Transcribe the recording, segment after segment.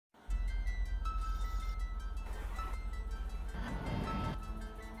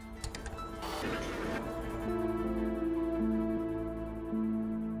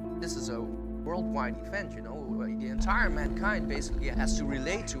worldwide event, you know, where the entire mankind basically has to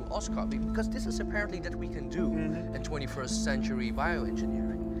relate to Oscar, because this is apparently that we can do in 21st century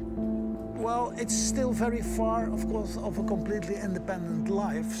bioengineering. Well, it's still very far, of course, of a completely independent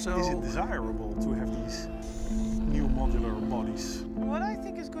life, so... Is it desirable to have these new modular bodies? What I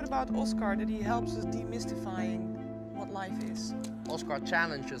think is good about Oscar, that he helps us demystifying what life is. Oscar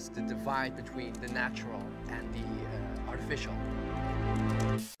challenges the divide between the natural and the artificial.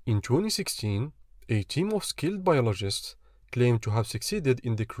 In 2016, a team of skilled biologists claimed to have succeeded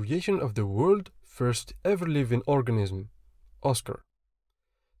in the creation of the world's first ever living organism, Oscar.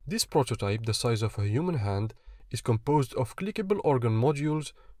 This prototype, the size of a human hand, is composed of clickable organ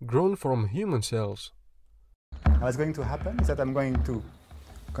modules grown from human cells. What's going to happen is that I'm going to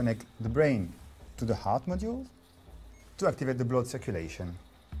connect the brain to the heart module to activate the blood circulation.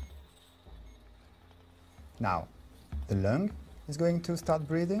 Now, the lung is going to start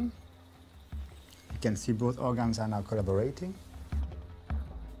breathing. You can see both organs are now collaborating.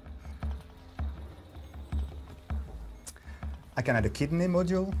 I can add a kidney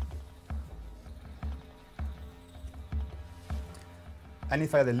module. And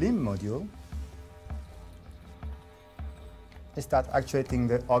if I add a limb module, I start actuating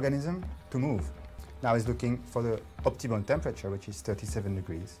the organism to move. Now it's looking for the optimal temperature, which is 37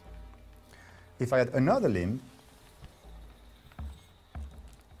 degrees. If I add another limb,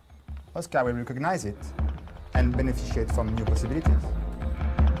 Oscar will recognize it and beneficiate from new possibilities.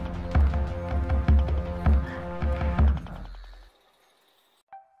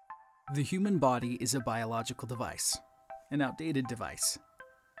 The human body is a biological device, an outdated device.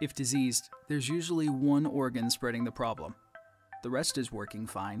 If diseased, there's usually one organ spreading the problem. The rest is working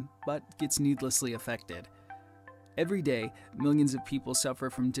fine, but gets needlessly affected. Every day, millions of people suffer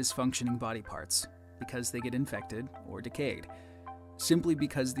from dysfunctioning body parts because they get infected or decayed, simply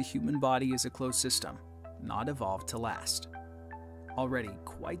because the human body is a closed system, not evolved to last. Already,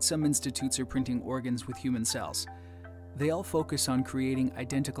 quite some institutes are printing organs with human cells. They all focus on creating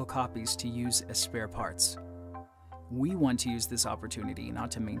identical copies to use as spare parts. We want to use this opportunity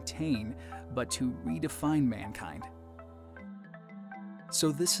not to maintain, but to redefine mankind.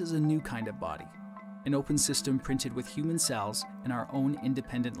 So this is a new kind of body, an open system printed with human cells in our own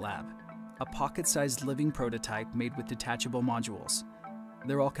independent lab, a pocket-sized living prototype made with detachable modules.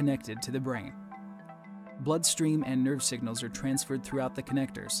 They're all connected to the brain. Bloodstream and nerve signals are transferred throughout the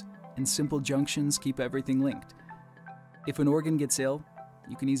connectors, and simple junctions keep everything linked. If an organ gets ill,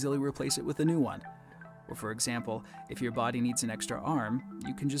 you can easily replace it with a new one. Or for example, if your body needs an extra arm,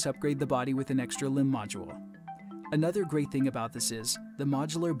 you can just upgrade the body with an extra limb module. Another great thing about this is, the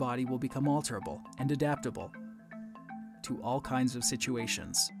modular body will become alterable and adaptable to all kinds of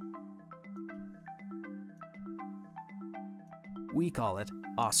situations. We call it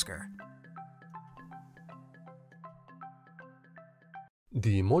Oscar.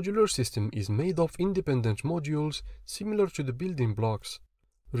 The modular system is made of independent modules similar to the building blocks,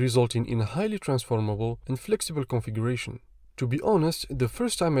 resulting in a highly transformable and flexible configuration. To be honest, the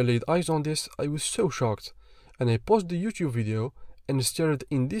first time I laid eyes on this, I was so shocked, and I paused the YouTube video and stared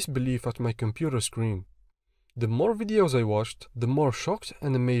in disbelief at my computer screen. The more videos I watched, the more shocked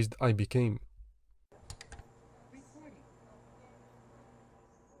and amazed I became.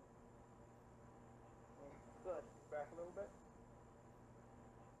 Good. Back a little bit.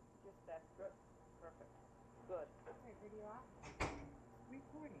 Just that. Good. Perfect. Good. Okay, video off.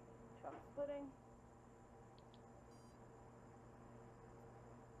 Recording. Chuck splitting.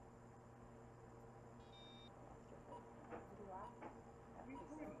 Video off.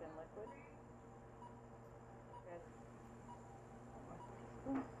 Recording. Thin liquid. Good.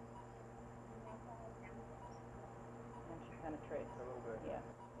 And she penetrates a little bit. Yeah.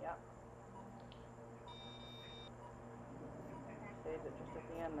 Yeah. Saves it just at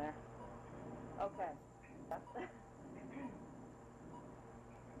the end there. Okay. A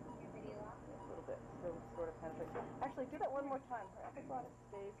little bit. Still sort of penetrates. Actually, do that one more time. I thought it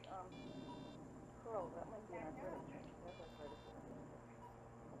stays curled. That might be an arthritis. That's arthritis.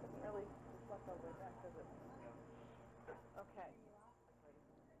 It doesn't really reflect all the way back, does it? Okay.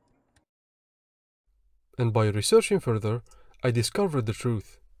 And by researching further, I discovered the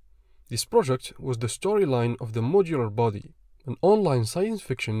truth. This project was the storyline of the Modular Body, an online science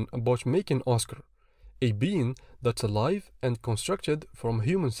fiction about making Oscar, a being that's alive and constructed from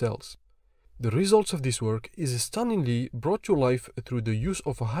human cells. The results of this work is stunningly brought to life through the use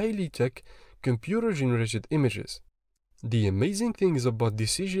of highly tech, computer-generated images. The amazing thing about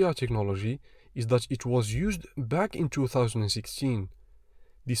this CGI technology is that it was used back in 2016.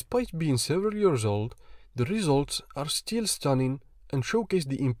 Despite being several years old, the results are still stunning and showcase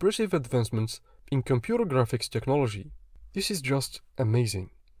the impressive advancements in computer graphics technology. This is just amazing.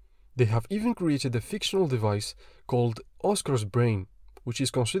 They have even created a fictional device called Oscar's brain, which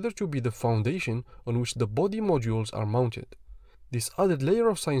is considered to be the foundation on which the body modules are mounted. This added layer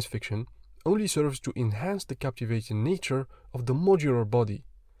of science fiction only serves to enhance the captivating nature of the modular body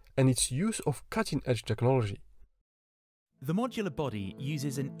and its use of cutting-edge technology. The modular body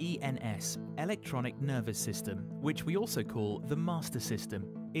uses an ENS, electronic nervous system, which we also call the master system.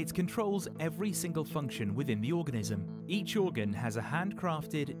 It controls every single function within the organism. Each organ has a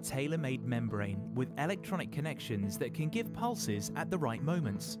handcrafted, tailor-made membrane with electronic connections that can give pulses at the right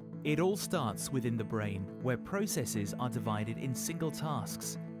moments. It all starts within the brain, where processes are divided in single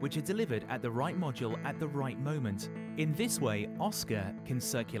tasks, which are delivered at the right module at the right moment. In this way, Oscar can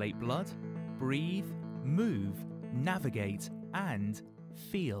circulate blood, breathe, move, navigate, and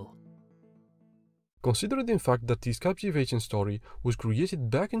feel. Considering the fact that this captivating story was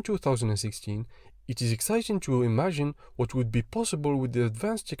created back in 2016, it is exciting to imagine what would be possible with the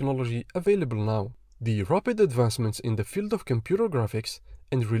advanced technology available now. The rapid advancements in the field of computer graphics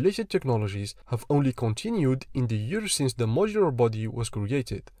and related technologies have only continued in the years since the modular body was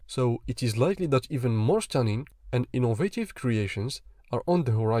created, so it is likely that even more stunning and innovative creations are on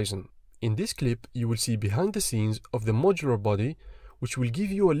the horizon. In this clip, you will see behind the scenes of the modular body, which will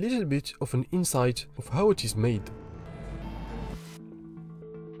give you a little bit of an insight of how it is made.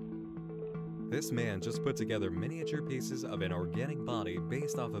 This man just put together miniature pieces of an organic body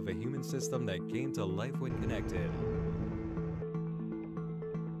based off of a human system that came to life when connected.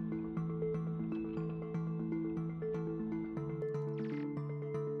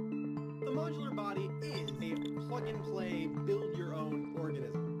 The modular body is a plug-and-play, build-your-own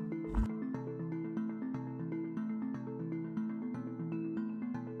organism.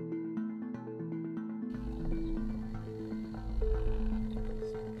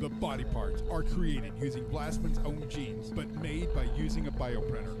 The body parts are created using Blastman's own genes, but made by using a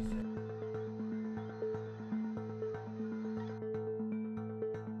bioprinter.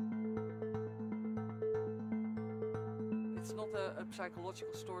 It's not a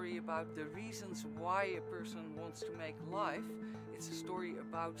psychological story about the reasons why a person wants to make life. It's a story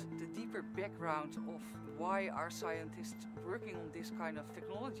about the deeper background of why are scientists working on this kind of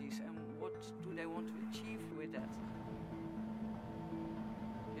technologies and what do they want to achieve with that.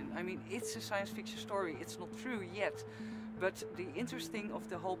 I mean, it's a science fiction story, it's not true yet, but the interesting of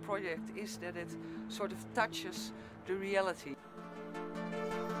the whole project is that it sort of touches the reality.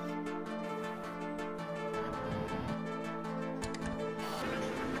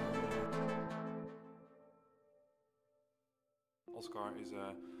 Oscar is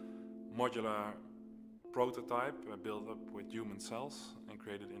a modular prototype built up with human cells and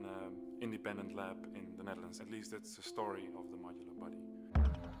created in an independent lab in the Netherlands. At least that's the story of the modular body.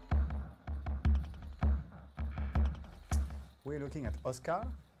 We're looking at Oscar,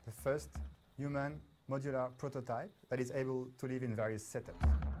 the first human modular prototype that is able to live in various setups.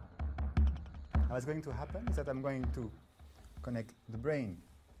 Now what's going to happen is that I'm going to connect the brain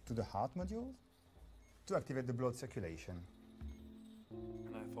to the heart module to activate the blood circulation.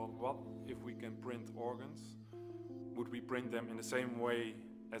 And I thought, what if we can print organs? Would we print them in the same way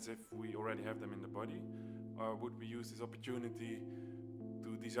as if we already have them in the body? Or would we use this opportunity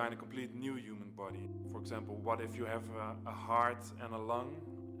to design a complete new human body? For example, what if you have a heart and a lung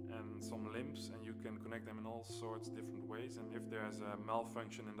and some limbs and you can connect them in all sorts of different ways, and if there's a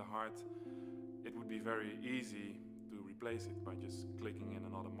malfunction in the heart, it would be very easy to replace it by just clicking in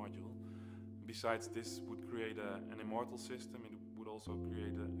another module. Besides, this would create an immortal system. It would also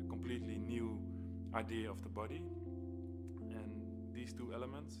create a completely new idea of the body, and these two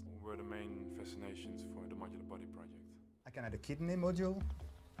elements were the main fascinations for the modular body project. I can add a kidney module.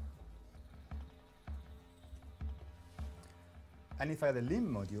 And if I add a limb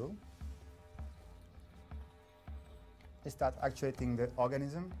module, I start actuating the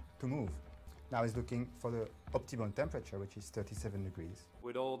organism to move. Now it's looking for the optimal temperature, which is 37 degrees.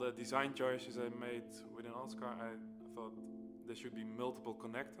 With all the design choices I made within Oscar, I thought there should be multiple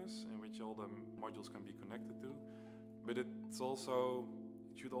connectors in which all the modules can be connected to. But it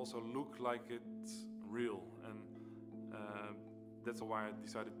should also look like it's real. And that's why I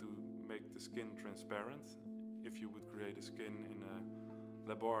decided to make the skin transparent. If you would create a skin in a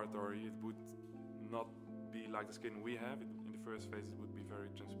laboratory, it would not be like the skin we have. In the first phase it would be very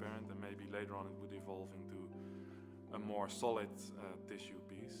transparent, and maybe later on it would evolve into a more solid tissue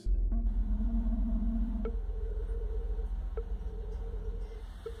piece.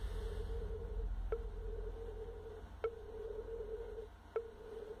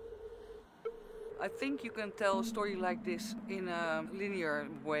 I think you can tell a story like this in a linear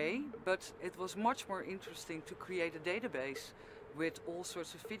way, but it was much more interesting to create a database with all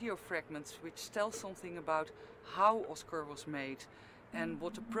sorts of video fragments which tell something about how Oscar was made and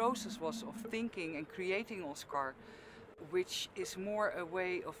what the process was of thinking and creating Oscar, which is more a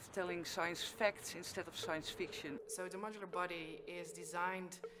way of telling science facts instead of science fiction. So the modular body is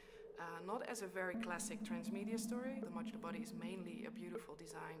designed not as a very classic transmedia story. The modular body is mainly a beautiful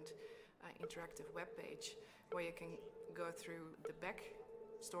designed interactive web page where you can go through the back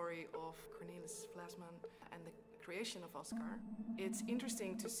story of Cornelis Vlasman and the creation of Oscar. It's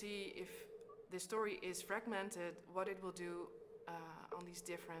interesting to see if the story is fragmented, what it will do on these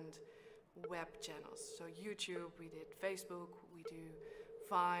different web channels. So YouTube, we did Facebook, we do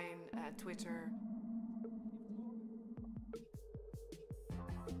Vine, Twitter.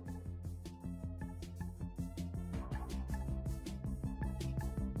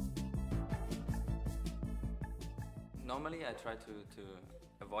 Normally I try to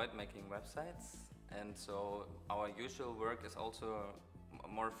avoid making websites, and so our usual work is also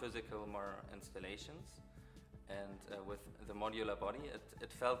more physical, more installations. And with the modular body,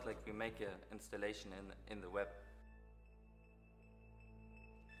 it felt like we make an installation in the web.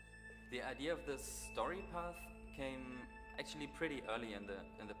 The idea of this story path came actually pretty early in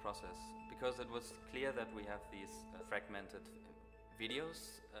the process, because it was clear that we have these fragmented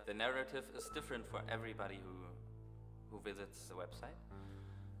videos. The narrative is different for everybody who visits the website,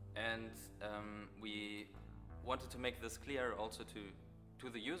 and we wanted to make this clear also to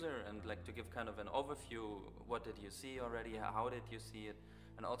the user, and like to give kind of an overview. What did you see already? How did you see it?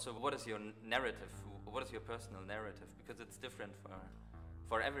 And also, what is your narrative? What is your personal narrative? Because it's different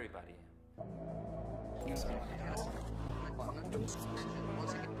for everybody.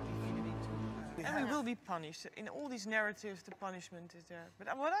 And we will be punished. In all these narratives, the punishment is there. But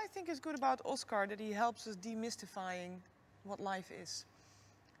what I think is good about Oscar, that he helps us demystifying what life is.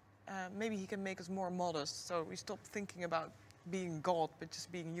 Maybe he can make us more modest, so we stop thinking about being God, but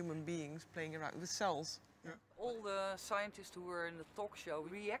just being human beings playing around with cells. Yeah. All the scientists who were in the talk show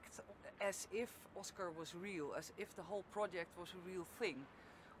react as if Oscar was real, as if the whole project was a real thing,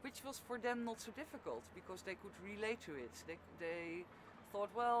 which was for them not so difficult because they could relate to it. They thought,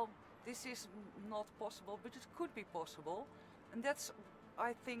 well, this is not possible, but it could be possible. And that's,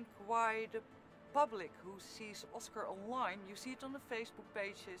 I think, why the public who sees Oscar online, you see it on the Facebook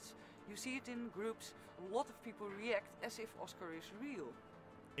pages, you see it in groups, a lot of people react as if Oscar is real.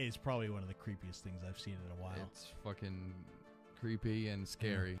 It's probably one of the creepiest things I've seen in a while. It's fucking creepy and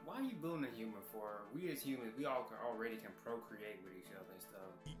scary. Why are you building a human for? We as humans, we all already can procreate with each other and stuff.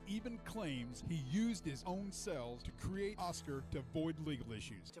 He even claims he used his own cells to create Oscar to avoid legal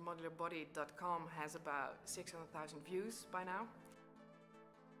issues. TheModularBody.com has about 600,000 views by now.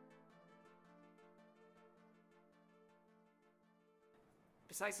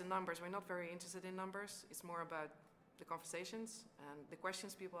 Besides the numbers, we're not very interested in numbers. It's more about the conversations and the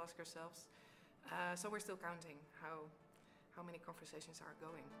questions people ask ourselves. So we're still counting how many conversations are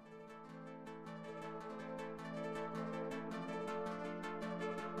going.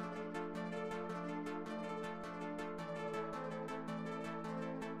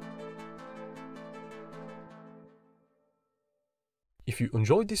 If you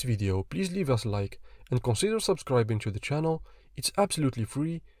enjoyed this video, please leave us a like and consider subscribing to the channel. It's absolutely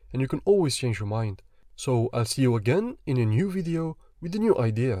free and you can always change your mind. So I'll see you again in a new video with a new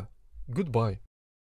idea. Goodbye.